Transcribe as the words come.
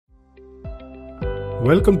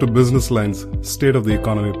Welcome to Businessline's State of the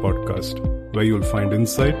Economy podcast, where you'll find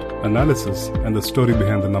insight, analysis, and the story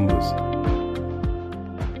behind the numbers.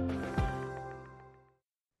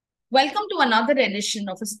 Welcome to another edition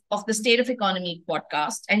of the State of Economy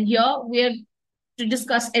podcast. And here we're to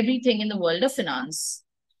discuss everything in the world of finance.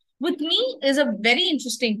 With me is a very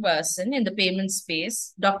interesting person in the payment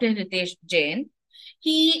space, Dr. Ritesh Jain.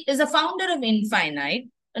 He is a founder of Infynit,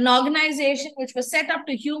 an organization which was set up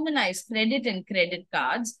to humanize credit and credit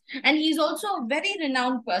cards. And he's also a very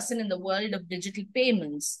renowned person in the world of digital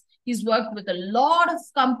payments. He's worked with a lot of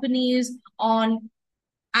companies on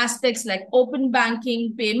aspects like open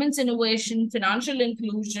banking, payments innovation, financial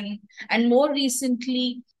inclusion, and more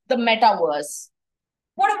recently, the metaverse.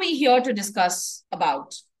 What are we here to discuss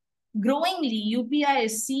about? Growingly, UPI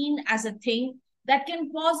is seen as a thing that can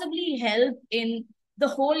possibly help in the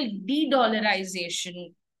whole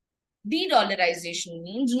de-dollarization. De-dollarization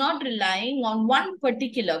means not relying on one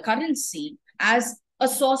particular currency as a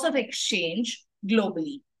source of exchange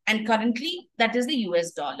globally. And currently, that is the US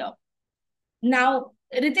dollar. Now,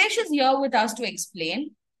 Ritesh is here with us to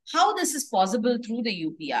explain how this is possible through the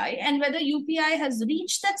UPI and whether UPI has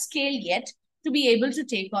reached that scale yet to be able to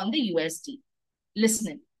take on the USD.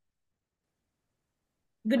 Listening.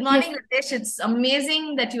 Good morning, Ritesh. It's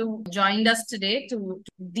amazing that you joined us today to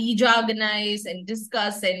de-jargonize and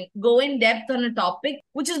discuss and go in depth on a topic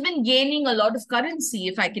which has been gaining a lot of currency,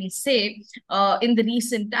 if I can say, in the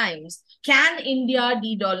recent times. Can India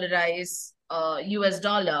de-dollarize US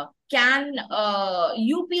dollar? Can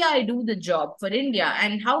UPI do the job for India?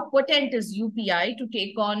 And how potent is UPI to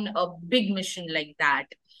take on a big mission like that?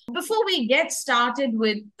 Before we get started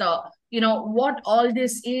with what all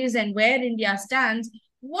this is and where India stands,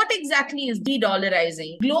 what exactly is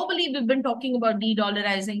de-dollarizing? Globally, we've been talking about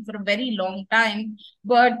de-dollarizing for a very long time,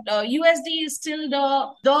 but USD is still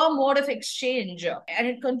the mode of exchange, and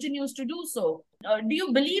it continues to do so. Do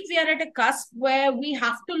you believe we are at a cusp where we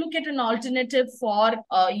have to look at an alternative for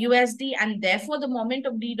USD, and therefore the moment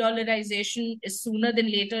of de-dollarization is sooner than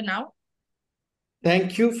later now?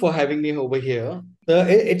 Thank you for having me over here.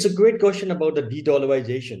 It's a great question about the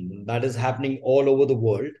de-dollarization that is happening all over the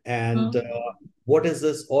world. And what is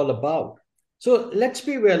this all about? So let's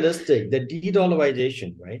be realistic. The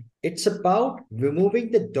de-dollarization, right? It's about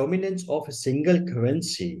removing the dominance of a single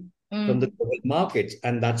currency from the global markets.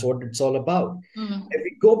 And that's what it's all about. If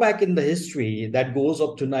we go back in the history, that goes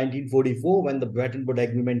up to 1944 when the Bretton Woods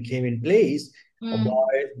Agreement came in place,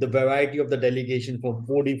 by the variety of the delegation from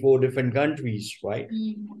 44 different countries, right?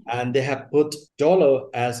 And they have put dollar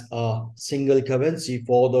as a single currency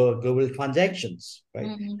for the global transactions, right?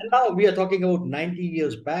 And now we are talking about 90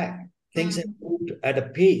 years back. Things have moved at a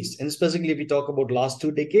pace, and specifically if we talk about last 2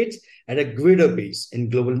 decades, at a greater pace in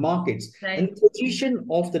global markets. Right. And the position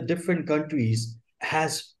of the different countries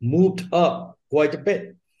has moved up quite a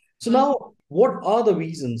bit. So now, what are the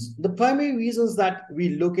reasons? The primary reasons that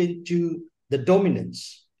we look into the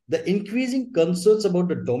dominance, the increasing concerns about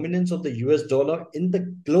the dominance of the US dollar in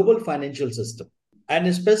the global financial system, and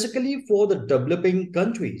especially for the developing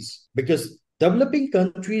countries, because developing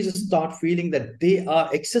countries start feeling that they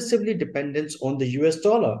are excessively dependent on the US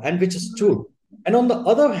dollar, and which is true. And on the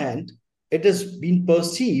other hand, it has been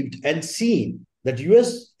perceived and seen that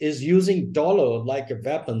US is using dollar like a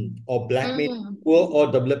weapon or blackmail poor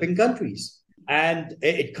or developing countries. And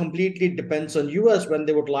it completely depends on US when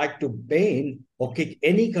they would like to ban or kick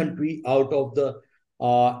any country out of the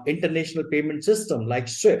international payment system like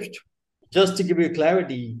SWIFT. Just to give you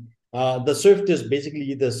clarity, the SWIFT is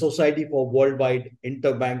basically the Society for Worldwide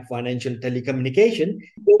Interbank Financial Telecommunication,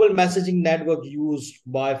 global messaging network used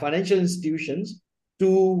by financial institutions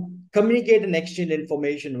to communicate and exchange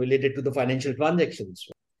information related to the financial transactions.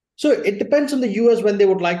 So it depends on the US when they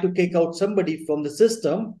would like to kick out somebody from the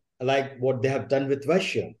system, like what they have done with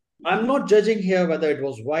Russia. I'm not judging here whether it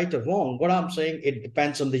was right or wrong. What I'm saying, it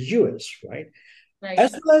depends on the US, right? Right.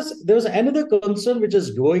 As well as there's another concern which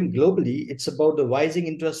is growing globally, it's about the rising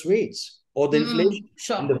interest rates or the inflation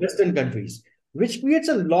in the Western countries, which creates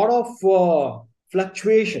a lot of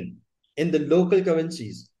fluctuation in the local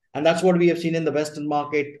currencies. And that's what we have seen in the Western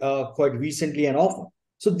market quite recently and often.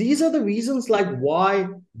 So these are the reasons like why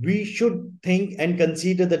we should think and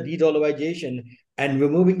consider the de-dollarization and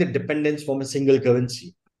removing the dependence from a single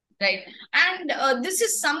currency. Right. And this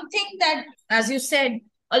is something that, as you said,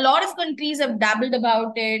 a lot of countries have dabbled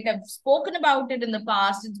about it, have spoken about it in the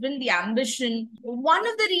past. It's been the ambition. One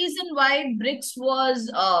of the reasons why BRICS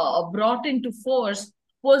was brought into force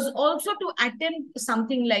was also to attempt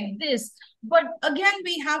something like this. But again,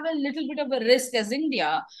 we have a little bit of a risk as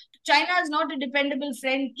India. China is not a dependable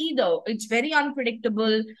friend either. It's very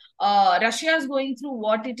unpredictable. Russia is going through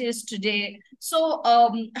what it is today. So,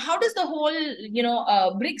 how does the whole,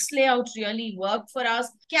 BRICS layout really work for us?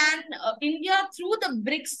 Can India, through the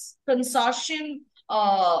BRICS consortium,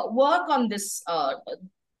 work on this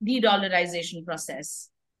de-dollarization process?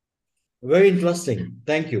 Very interesting.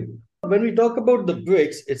 Thank you. When we talk about the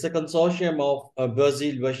BRICS, it's a consortium of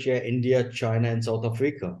Brazil, Russia, India, China, and South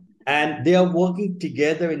Africa. And they are working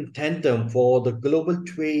together in tandem for the global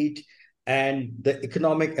trade and the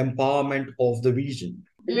economic empowerment of the region.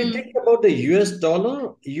 If you think about the US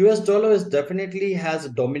dollar is definitely has a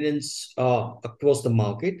dominance across the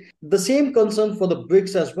market. The same concern for the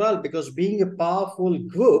BRICS as well, because being a powerful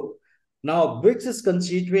group, now BRICS is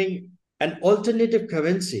considering an alternative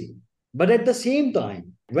currency. But at the same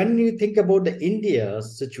time, when you think about the India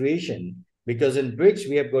situation, because in BRICS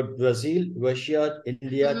we have got Brazil, Russia,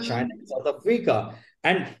 India, China, South Africa,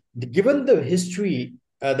 and given the history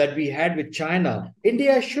that we had with China,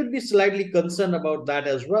 India should be slightly concerned about that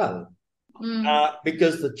as well,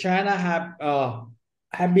 because the China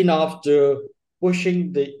have been after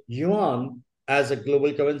pushing the yuan as a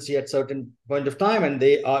global currency at certain point of time, and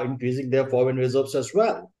they are increasing their foreign reserves as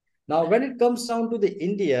well. Now, when it comes down to the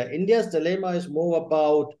India's dilemma is more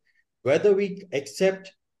about whether we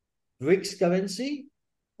accept BRICS currency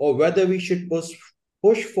or whether we should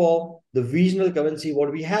push for the regional currency.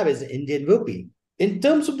 What we have is the Indian rupee. In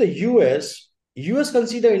terms of the US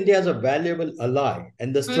consider India as a valuable ally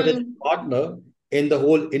and the strategic partner in the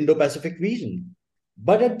whole Indo-Pacific region.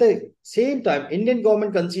 But at the same time, Indian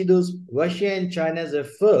government considers Russia and China's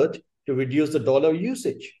effort to reduce the dollar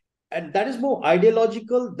usage. And that is more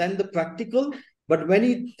ideological than the practical. But when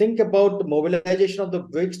you think about the mobilization of the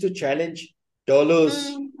BRICS to challenge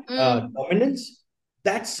dollars dominance,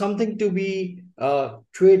 that's something to be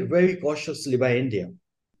treated very cautiously by India,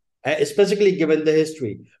 especially given the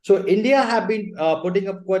history. So India have been putting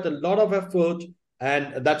up quite a lot of effort,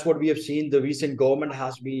 and that's what we have seen. The recent government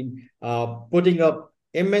has been putting up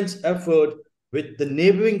immense effort with the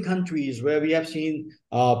neighboring countries, where we have seen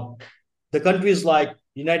the countries like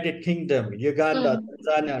United Kingdom, Uganda,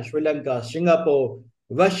 Tanzania, Sri Lanka, Singapore,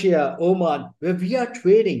 Russia, Oman, where we are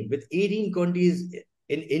trading with 18 countries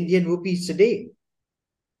in Indian rupees today.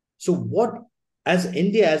 So what, as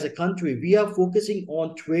India, as a country, we are focusing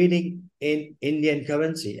on trading in Indian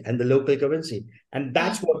currency and the local currency. And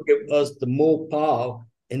that's what gives us the more power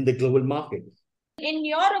in the global market. In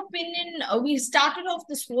your opinion, we started off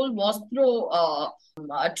this whole Vostro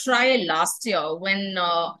trial last year when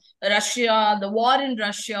the war in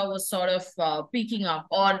Russia was sort of peaking up,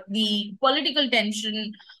 or the political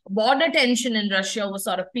tension, border tension in Russia was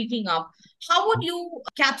sort of peaking up. How would you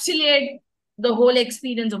encapsulate the whole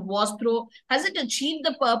experience of Vostro? Has it achieved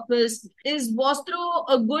the purpose? Is Vostro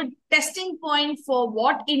a good testing point for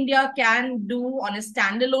what India can do on a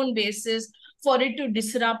standalone basis for it to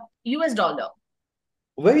disrupt US dollar?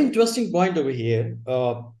 Very interesting point over here.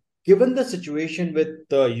 Given the situation with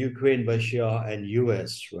Ukraine, Russia, and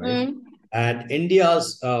US, right, and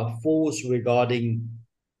India's force regarding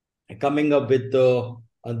coming up with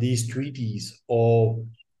these treaties or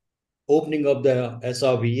opening up the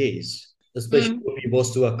SRVAs, especially when it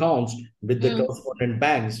was to accounts with the correspondent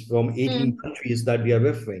banks from 18 countries that we are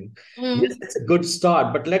referring. Yes, it's a good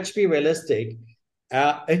start, but let's be realistic.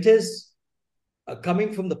 It is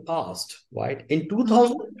coming from the past, right? In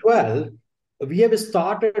 2012, we have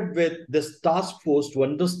started with this task force to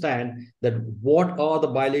understand that what are the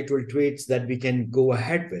bilateral trades that we can go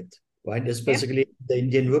ahead with, right? Especially the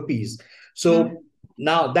Indian rupees. So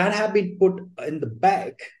now that have been put in the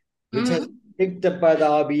back, which has been picked up by the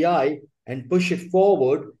RBI and push it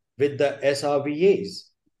forward with the SRVAs.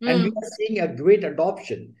 And we are seeing a great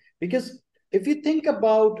adoption, because if you think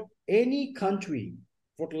about any country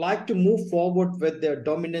would like to move forward with their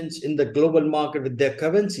dominance in the global market with their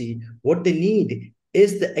currency, what they need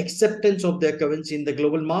is the acceptance of their currency in the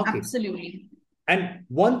global market. Absolutely. And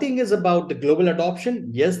one thing is about the global adoption.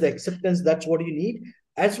 Yes, the acceptance, that's what you need.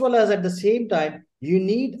 As well as at the same time, you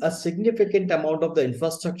need a significant amount of the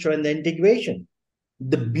infrastructure and the integration.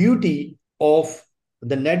 The beauty of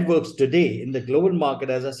the networks today in the global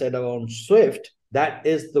market, as I said, around SWIFT, that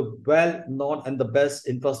is the well-known and the best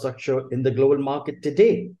infrastructure in the global market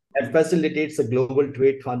today, and facilitates the global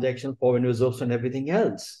trade transactions, foreign reserves, and everything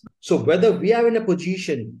else. So whether we are in a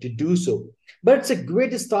position to do so, but it's a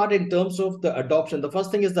great start in terms of the adoption. The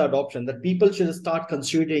first thing is the adoption, that people should start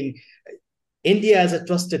considering India as a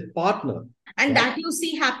trusted partner. And that you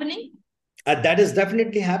see happening? That is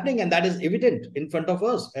definitely happening, and that is evident in front of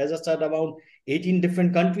us. As I said, around 18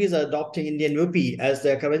 different countries are adopting Indian rupee as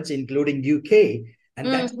their currency, including UK.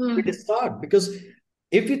 And that's where it start. Because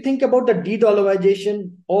if you think about the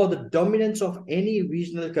de-dollarization or the dominance of any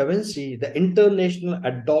regional currency, the international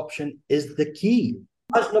adoption is the key.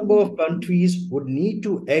 A large number of countries would need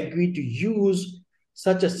to agree to use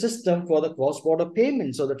such a system for the cross-border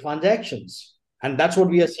payments or the transactions. And that's what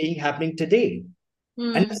we are seeing happening today.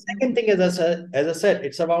 And the second thing, as I said,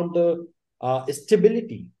 it's around the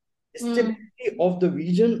stability of the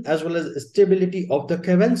region as well as stability of the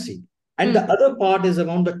currency. And the other part is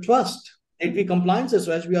around the trust. If compliances,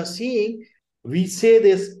 so as we are seeing, we say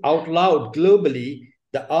this out loud globally,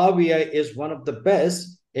 the RBI is one of the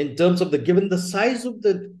best in terms of given the size of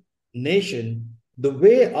the nation, the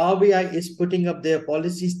way RBI is putting up their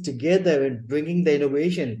policies together and bringing the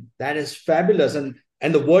innovation, that is fabulous.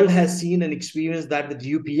 And the world has seen and experienced that with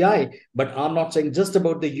UPI. But I'm not saying just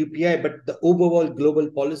about the UPI, but the overall global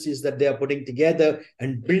policies that they are putting together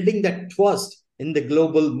and building that trust in the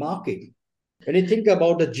global market. When you think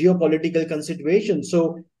about the geopolitical consideration,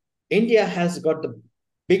 so India has got the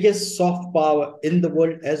biggest soft power in the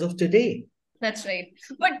world as of today. That's right.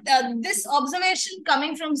 But this observation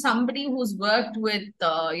coming from somebody who's worked with,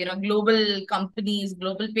 global companies,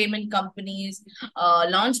 global payment companies,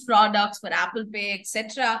 launched products for Apple Pay,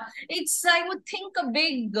 etc. It's, I would think, a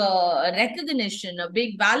big recognition, a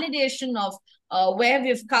big validation of where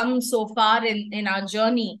we've come so far in our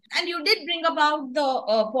journey. And you did bring about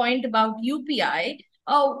the point about UPI.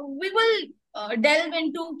 We will delve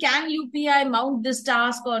into can UPI mount this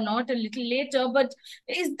task or not a little later. But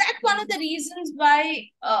is that one of the reasons why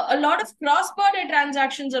a lot of cross-border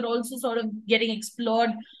transactions are also sort of getting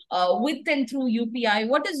explored with and through UPI?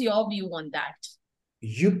 What is your view on that?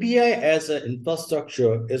 UPI as an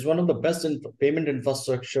infrastructure is one of the best payment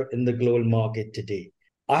infrastructure in the global market today.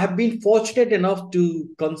 I have been fortunate enough to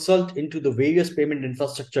consult into the various payment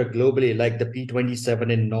infrastructure globally, like the P27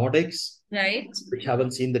 in Nordics, right, which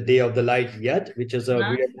haven't seen the day of the light yet, which is a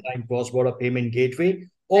real-time cross-border payment gateway.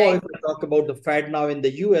 Or right. if I talk about the Fed now in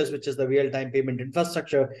the US, which is the real-time payment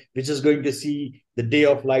infrastructure, which is going to see the day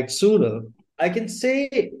of light sooner, I can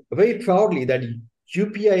say very proudly that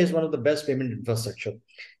UPI is one of the best payment infrastructure.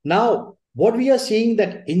 Now, what we are seeing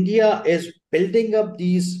that India is building up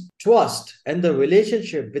these trust and the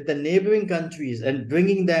relationship with the neighboring countries and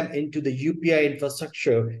bringing them into the UPI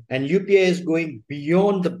infrastructure. And UPI is going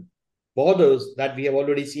beyond the borders that we have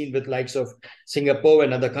already seen with likes of Singapore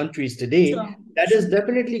and other countries today. Sure. That is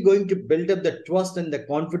definitely going to build up the trust and the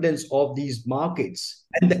confidence of these markets.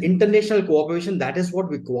 And the international cooperation, that is what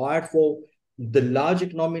required for the large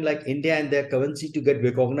economy like India and their currency to get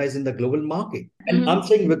recognized in the global market. And I'm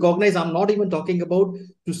saying recognize, I'm not even talking about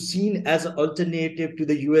to seen as an alternative to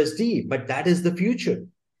the USD, but that is the future.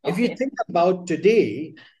 If you think about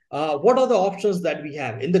today, what are the options that we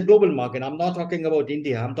have in the global market? I'm not talking about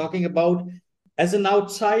India. I'm talking about as an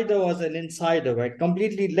outsider or as an insider, right?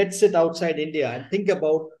 Completely, let's sit outside India and think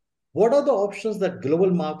about what are the options that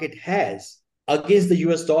global market has against the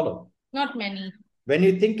US dollar? Not many. When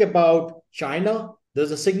you think about China,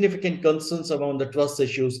 there's a significant concerns around the trust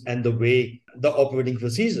issues and the way the operating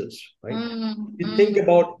procedures, right? You think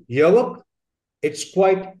about Europe, it's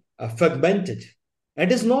quite fragmented.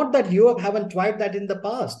 And it's not that Europe haven't tried that in the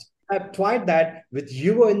past. I've tried that with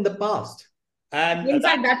Euro in the past. And in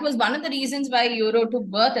fact, that was one of the reasons why Euro took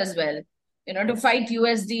birth as well, to fight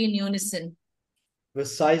USD in unison.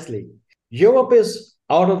 Precisely. Europe is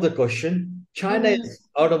out of the question. China is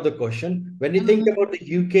out of the question. When you think about the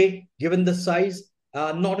UK, given the size,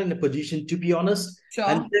 not in a position, to be honest. Sure.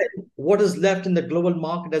 And then what is left in the global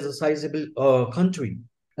market as a sizable country?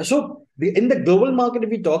 So in the global market, if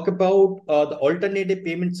we talk about the alternative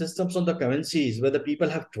payment systems on the currencies, whether people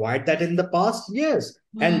have tried that in the past, yes.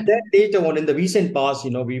 And then later on in the recent past,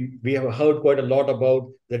 we have heard quite a lot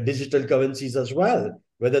about the digital currencies as well,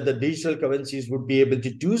 whether the digital currencies would be able to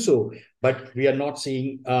do so, but we are not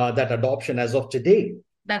seeing that adoption as of today.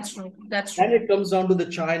 That's true. That's true. And it comes down to the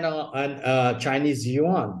China and Chinese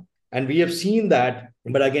yuan. And we have seen that,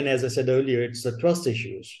 but again, as I said earlier, it's the trust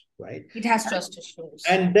issues, right? It has trust issues.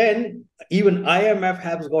 And then even IMF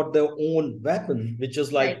has got their own weapon, which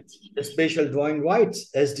is like the spatial drawing rights,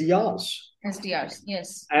 SDRs. SDRs,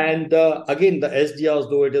 yes. And again, the SDRs,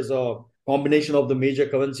 though it is a combination of the major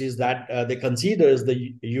currencies that they consider is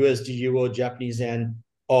the USD, Euro, Japanese yen,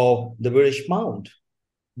 or the British pound.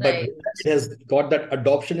 But it has got that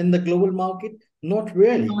adoption in the global market? Not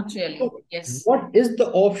really. Not really, so yes. What is the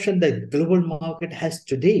option that global market has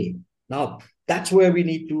today? Now, that's where we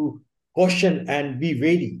need to caution and be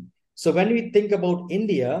ready. So when we think about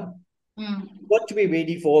India, what to be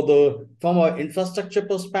ready for from our infrastructure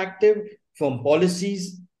perspective, from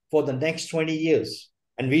policies for the next 20 years.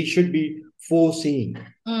 And we should be foreseeing.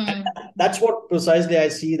 And that's what precisely I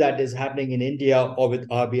see that is happening in India or with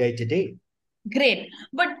RBI today. Great.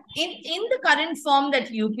 But in the current form that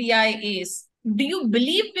UPI is, do you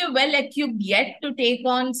believe we're well equipped yet to take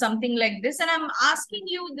on something like this? And I'm asking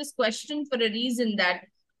you this question for a reason that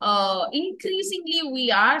increasingly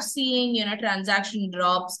we are seeing, transaction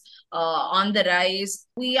drops on the rise.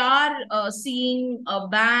 We are seeing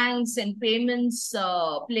banks and payments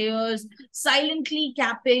players silently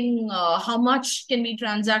capping how much can be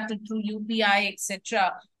transacted through UPI,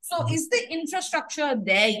 etc. So is the infrastructure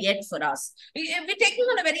there yet for us? We're taking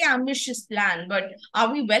on a very ambitious plan, but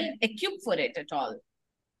are we well equipped for it at all?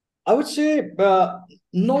 I would say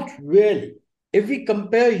not really. If we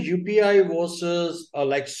compare UPI versus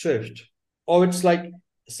like SWIFT, or it's like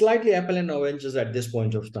slightly apple and oranges at this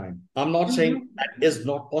point of time. I'm not saying that is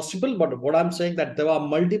not possible, but what I'm saying that there are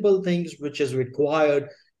multiple things which is required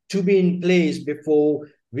to be in place before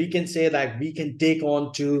we can say that we can take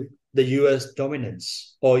on to the US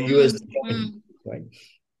dominance or US dominance, right?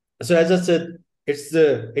 So as I said, it's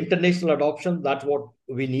the international adoption. That's what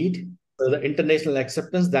we need. So the international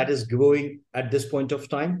acceptance that is growing at this point of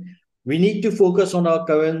time. We need to focus on our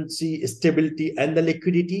currency stability and the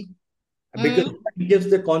liquidity because it gives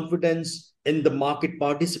the confidence in the market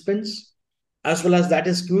participants, as well as that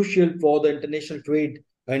is crucial for the international trade,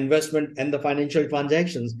 investment, and the financial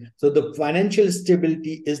transactions. So the financial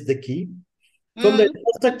stability is the key. From the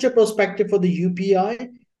infrastructure perspective for the UPI,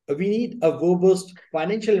 we need a robust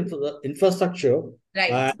financial infrastructure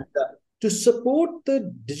to support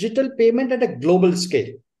the digital payment at a global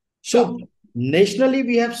scale. So nationally,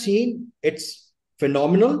 we have seen it's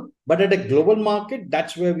phenomenal, but at a global market,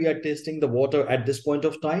 that's where we are testing the water at this point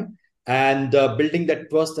of time and building that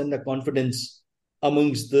trust and the confidence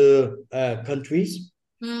amongst the countries.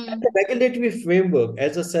 And the regulatory framework,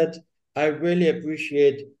 as I said, I really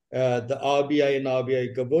appreciate the RBI and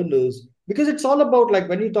RBI governors because it's all about like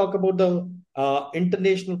when you talk about the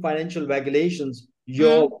international financial regulations,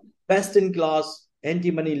 your best in class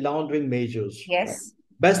anti-money laundering measures. Yes. Right?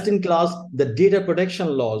 Best in class, the data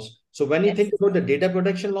protection laws. So when you think about the data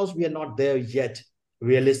protection laws, we are not there yet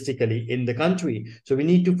realistically in the country. So we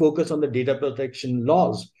need to focus on the data protection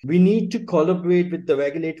laws. We need to collaborate with the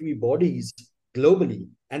regulatory bodies globally.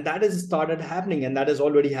 And that has started happening, and that is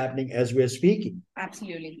already happening as we're speaking.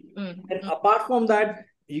 Absolutely. And apart from that,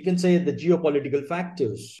 you can say the geopolitical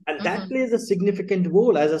factors. And that plays a significant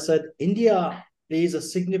role. As I said, India plays a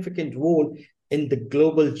significant role in the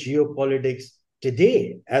global geopolitics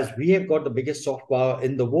today, as we have got the biggest soft power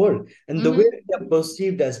in the world and the way we are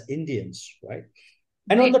perceived as Indians, right?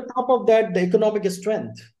 And on the top of that, the economic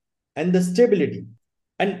strength and the stability.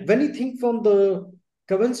 And when you think from the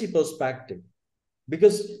currency perspective,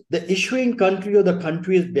 because the issuing country or the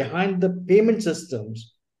countries behind the payment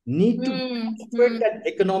systems need to demonstrate that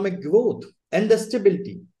economic growth and the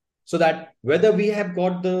stability so that whether we have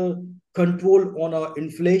got the control on our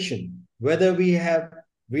inflation, whether we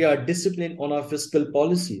are disciplined on our fiscal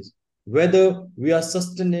policies, whether we are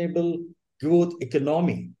sustainable growth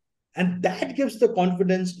economy. And that gives the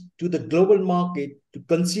confidence to the global market to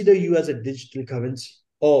consider you as a digital currency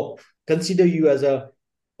or consider you as a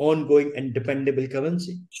ongoing and dependable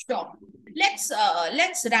currency. Sure. Let's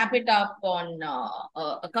wrap it up on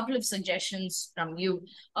a couple of suggestions from you.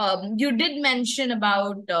 You did mention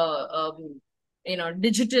about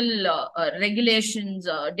digital regulations,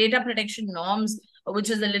 data protection norms, which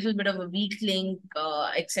is a little bit of a weak link,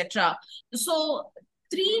 etc. So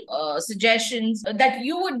three suggestions that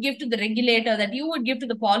you would give to the regulator, that you would give to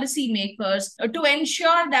the policy makers to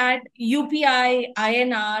ensure that UPI,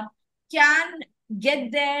 INR can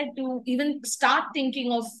get there to even start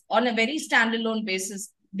thinking of, on a very standalone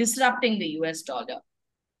basis, disrupting the US dollar?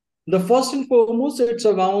 The first and foremost, it's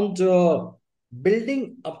around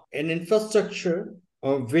building up an infrastructure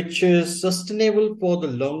which is sustainable for the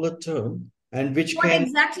longer term and which what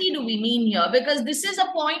exactly do we mean here? Because this is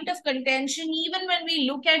a point of contention even when we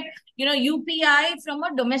look at UPI from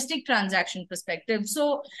a domestic transaction perspective.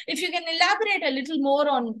 So if you can elaborate a little more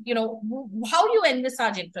on how you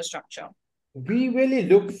envisage infrastructure. We really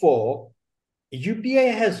look for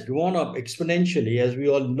UPI has grown up exponentially, as we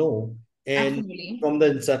all know, and from the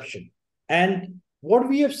inception. And what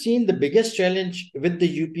we have seen, the biggest challenge with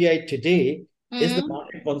the UPI today is the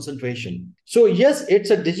market concentration. So yes, it's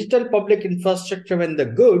a digital public infrastructure and the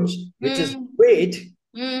goods, which is great,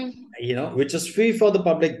 which is free for the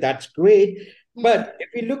public. That's great. But if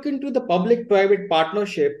we look into the public-private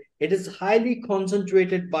partnership, it is highly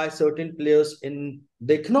concentrated by certain players in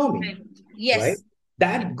the economy. Yes. Right?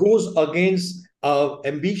 That goes against our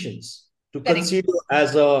ambitions to consider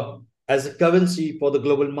as a currency for the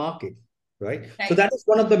global market. right? Right. So that is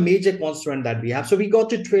one of the major constraints that we have. So we got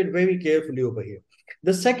to trade very carefully over here.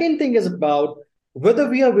 The second thing is about whether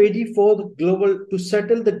we are ready for the global to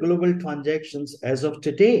settle the global transactions as of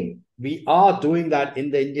today. We are doing that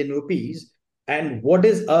in the Indian rupees. And what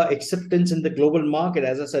is our acceptance in the global market?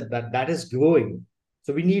 As I said, that is growing.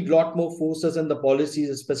 So we need a lot more forces and the policies,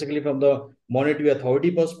 especially from the monetary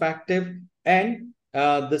authority perspective, and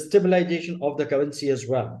the stabilization of the currency as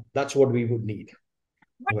well. That's what we would need.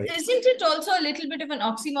 But Right. isn't it also a little bit of an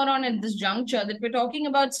oxymoron at this juncture that we're talking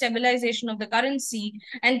about stabilization of the currency,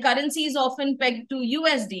 and currency is often pegged to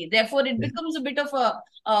USD? Therefore, it becomes a bit of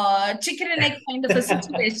a chicken and egg kind of a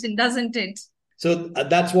situation, doesn't it? So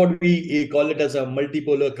that's what we call it as a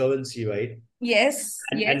multipolar currency, right? Yes,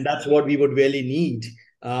 And, yes. and that's what we would really need.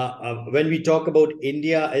 When we talk about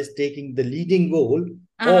India as taking the leading role,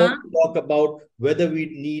 or talk about whether we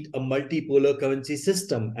need a multipolar currency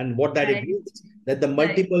system, and what that Correct. means, that the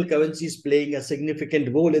multiple currencies playing a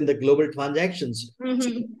significant role in the global transactions.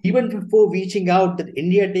 So even before reaching out that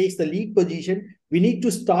India takes the lead position, we need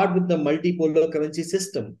to start with the multipolar currency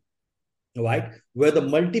system, right? Where the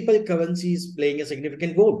multiple currencies playing a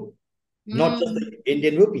significant role, not just the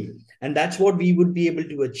Indian rupee. And that's what we would be able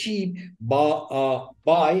to achieve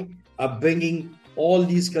by bringing all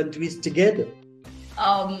these countries together.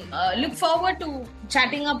 Look forward to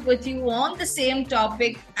chatting up with you on the same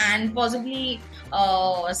topic, and possibly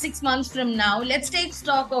 6 months from now, let's take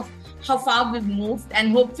stock of how far we've moved,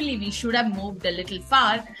 and hopefully we should have moved a little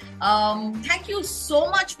far. Thank you so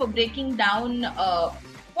much for breaking down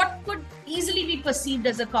what could easily be perceived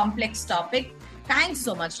as a complex topic. Thanks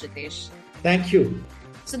so much, Ritesh. Thank you.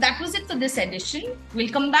 So that was it for this edition. We'll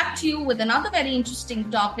come back to you with another very interesting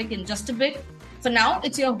topic in just a bit. For now,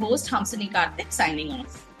 it's your host, Hamsini Karthik, signing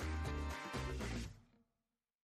off.